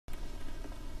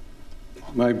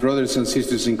My brothers and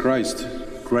sisters in Christ,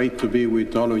 great to be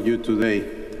with all of you today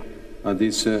at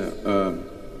this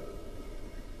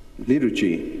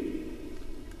liturgy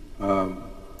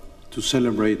to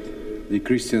celebrate the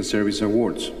Christian Service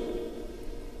Awards.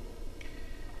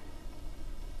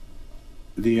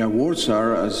 The awards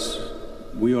are, as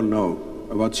we all know,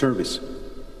 about service,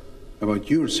 about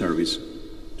your service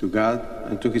to God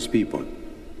and to His people.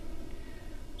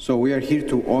 So we are here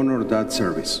to honor that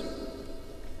service,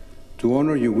 to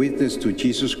honor your witness to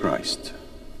Jesus Christ.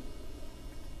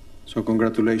 So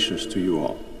congratulations to you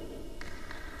all.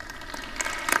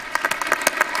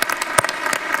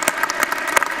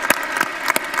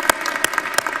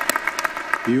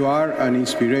 You are an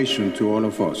inspiration to all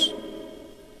of us.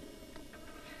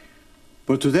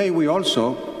 But today we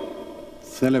also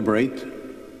celebrate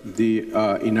the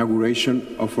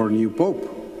inauguration of our new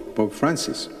Pope, Pope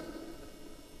Francis,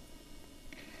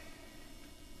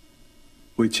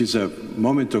 which is a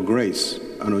moment of grace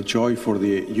and of joy for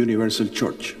the universal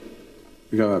church.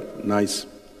 We have a nice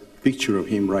picture of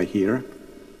him right here.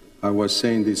 I was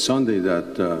saying this Sunday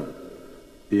that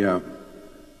the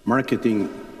marketing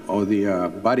of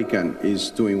the Vatican is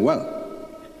doing well.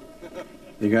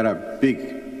 They got a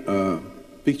big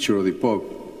picture of the Pope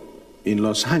in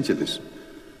Los Angeles.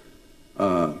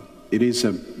 It is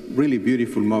a really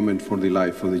beautiful moment for the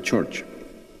life of the church.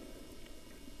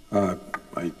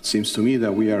 It seems to me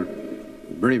that we are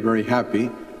very, very happy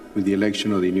with the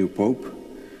election of the new Pope.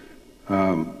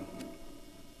 And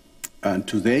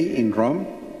today in Rome,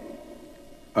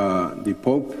 the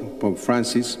Pope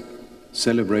Francis,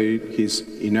 celebrated his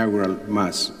inaugural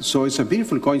Mass. So it's a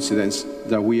beautiful coincidence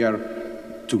that we are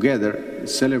together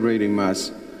celebrating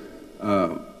Mass,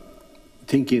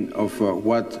 thinking of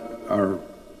what our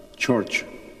church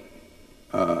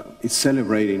is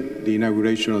celebrating, the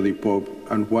inauguration of the Pope,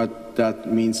 and what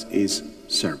that means is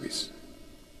service.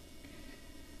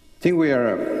 I think we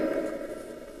are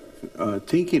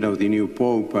thinking of the new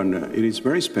Pope, and it is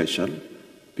very special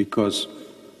because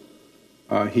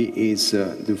he is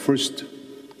the first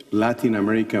Latin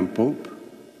American Pope,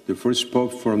 the first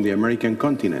Pope from the American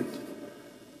continent,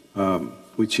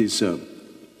 which is a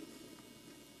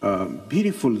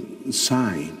beautiful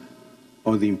sign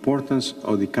of the importance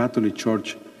of the Catholic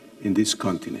Church in this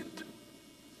continent.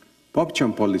 Pope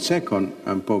John Paul II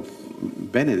and Pope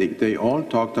Benedict, they all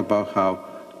talked about how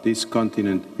this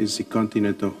continent is the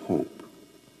continent of hope.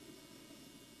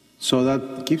 So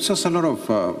that gives us a lot of,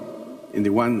 in the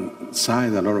one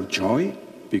side, a lot of joy,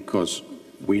 because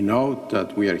we know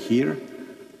that we are here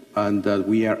and that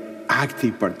we are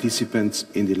active participants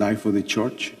in the life of the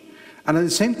church. And at the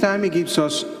same time, it gives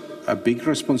us a big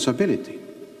responsibility,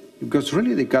 because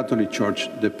really the Catholic Church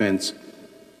depends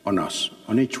on us,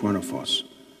 on each one of us.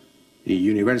 The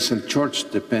universal church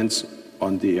depends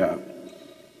on the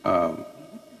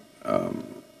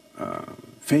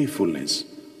faithfulness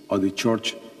of the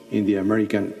church in the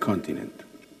American continent.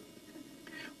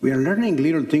 We are learning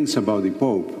little things about the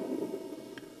Pope.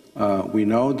 We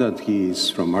know that he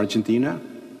is from Argentina,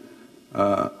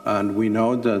 and we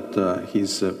know that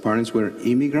his parents were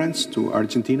immigrants to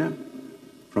Argentina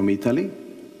from Italy.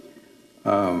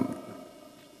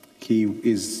 He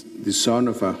is the son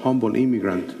of a humble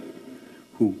immigrant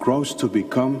who grows to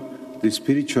become the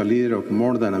spiritual leader of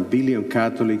more than 1 billion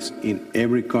Catholics in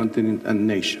every continent and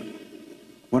nation.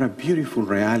 What a beautiful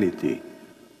reality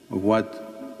of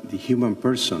what the human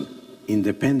person,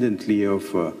 independently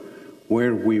of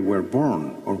where we were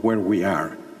born or where we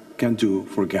are, can do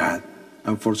for God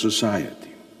and for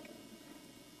society.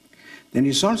 Then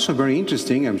it's also very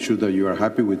interesting, I'm sure that you are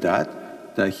happy with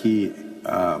that, that he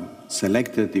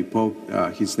selected the Pope,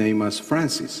 his name as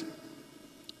Francis,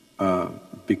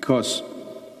 because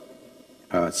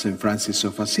St. Francis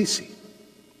of Assisi,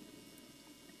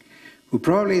 who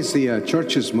probably is the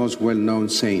Church's most well-known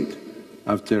saint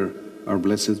after our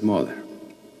Blessed Mother.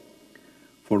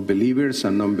 For believers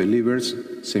and non-believers,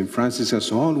 St. Francis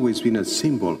has always been a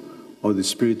symbol of the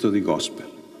spirit of the gospel,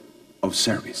 of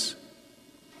service.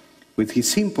 With his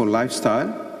simple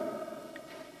lifestyle,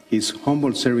 his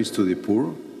humble service to the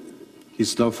poor,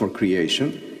 his love for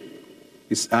creation,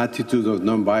 his attitude of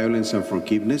nonviolence and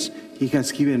forgiveness, he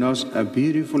has given us a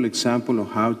beautiful example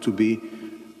of how to be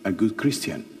a good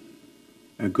Christian,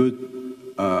 a good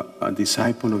a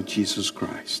disciple of Jesus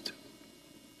Christ.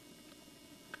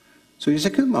 So it's a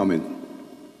good moment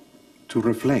to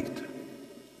reflect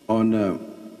on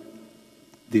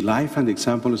the life and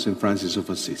example of St. Francis of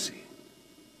Assisi,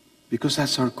 because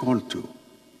that's our call too.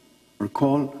 Our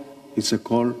call is a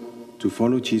call to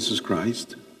follow Jesus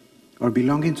Christ, or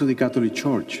belonging to the Catholic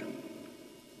Church,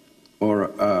 or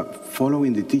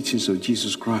following the teachings of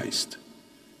Jesus Christ.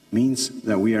 means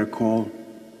that we are called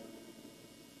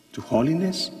to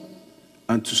holiness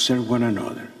and to serve one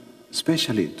another,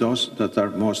 especially those that are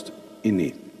most in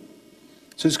need.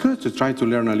 So it's good to try to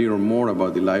learn a little more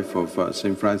about the life of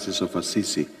St. Francis of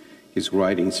Assisi, his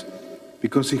writings,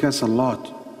 because he has a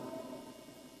lot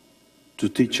to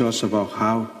teach us about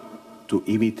how to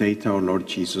imitate our Lord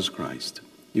Jesus Christ.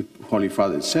 The Holy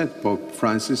Father said, Pope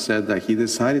Francis said that he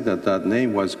decided that that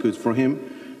name was good for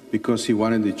him because he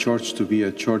wanted the church to be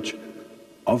a church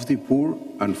of the poor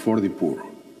and for the poor.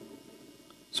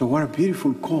 So what a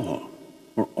beautiful call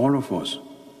for all of us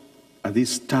at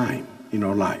this time in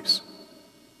our lives.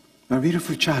 A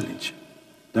beautiful challenge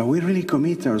that we really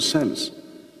commit ourselves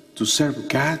to serve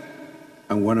God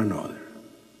and one another.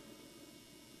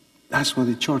 That's what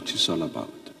the church is all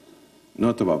about.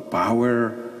 Not about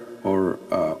power or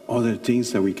other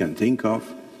things that we can think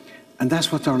of. And that's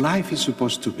what our life is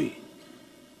supposed to be.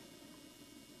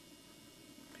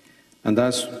 And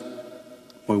that's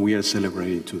what we are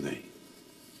celebrating today.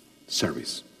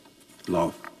 Service,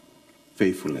 love,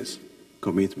 faithfulness,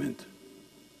 commitment,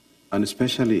 and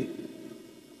especially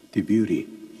the beauty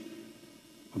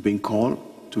of being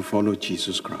called to follow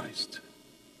Jesus Christ.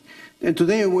 And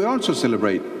today we also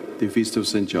celebrate the feast of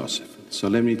St. Joseph,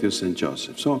 Solemnity of St.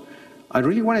 Joseph. So I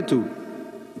really wanted to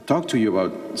talk to you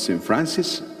about St.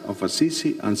 Francis of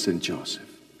Assisi and St.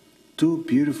 Joseph. Two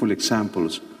beautiful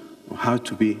examples of how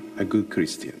to be a good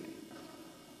Christian.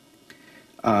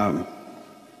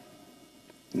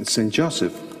 St.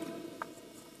 Joseph,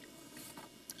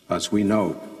 as we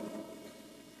know,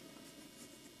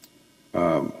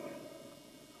 the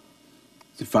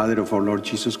father of our Lord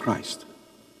Jesus Christ,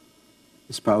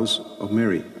 the spouse of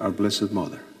Mary, our Blessed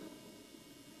Mother.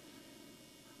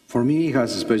 For me, he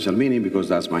has a special meaning because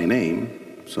that's my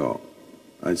name, so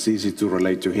it's easy to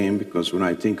relate to him because when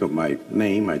I think of my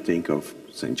name, I think of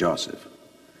St. Joseph.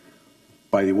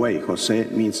 By the way, Jose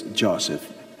means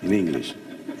Joseph in English.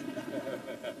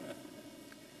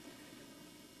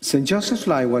 St. Joseph's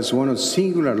life was one of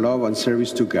singular love and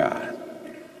service to God.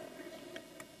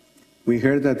 We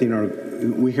heard that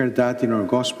in our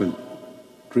gospel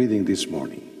reading this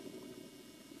morning.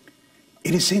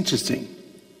 It is interesting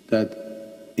that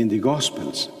in the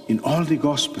Gospels, in all the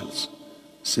Gospels,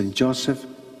 St. Joseph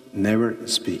never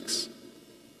speaks.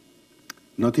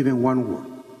 Not even one word.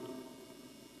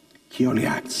 He only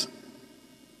acts.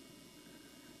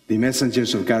 The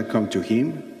messengers of God come to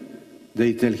him.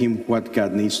 They tell him what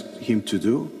God needs him to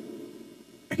do,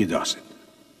 and he does it.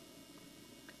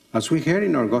 As we heard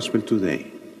in our gospel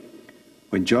today,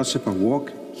 when Joseph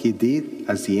awoke, he did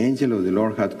as the angel of the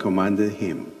Lord had commanded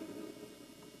him.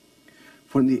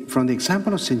 From the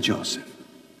example of St. Joseph,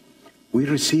 we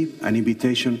receive an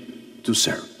invitation to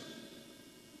serve,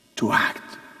 to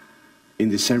act in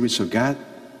the service of God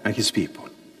and his people,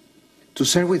 to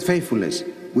serve with faithfulness,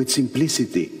 with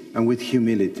simplicity, and with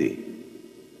humility.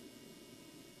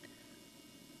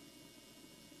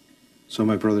 So,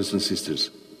 my brothers and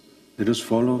sisters, let us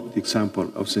follow the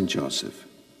example of St. Joseph.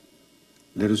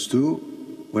 Let us do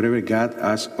whatever God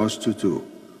asks us to do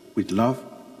with love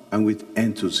and with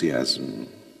enthusiasm.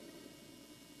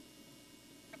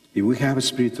 If we have a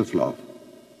spirit of love,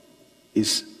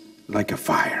 it's like a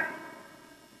fire.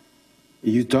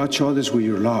 If you touch others with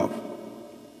your love,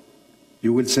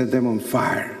 you will set them on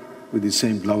fire with the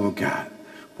same love of God.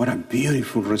 What a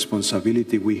beautiful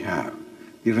responsibility we have.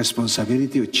 The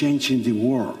responsibility of changing the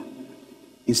world.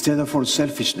 Instead of our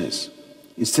selfishness,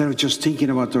 instead of just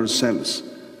thinking about ourselves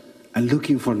and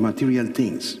looking for material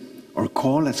things, our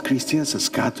call as Christians, as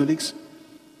Catholics,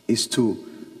 is to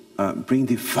bring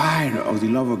the fire of the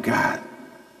love of God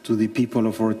to the people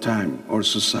of our time, our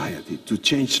society, to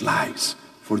change lives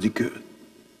for the good.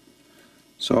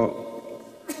 So,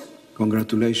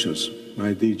 congratulations,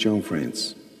 my dear young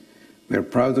friends. We are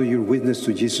proud of your witness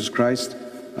to Jesus Christ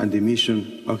and the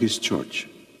mission of his church.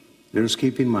 Let us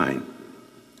keep in mind,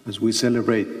 as we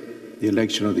celebrate the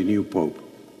election of the new Pope,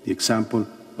 the example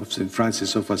of St.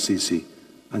 Francis of Assisi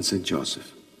and St.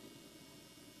 Joseph.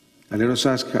 And let us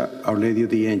ask Our Lady of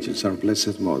the Angels, our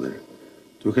Blessed Mother,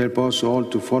 to help us all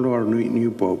to follow our new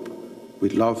Pope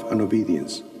with love and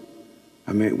obedience.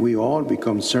 And may we all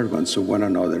become servants of one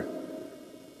another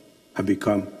and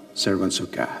become servants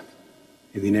of God.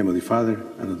 In the name of the Father,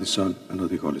 and of the Son, and of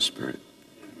the Holy Spirit.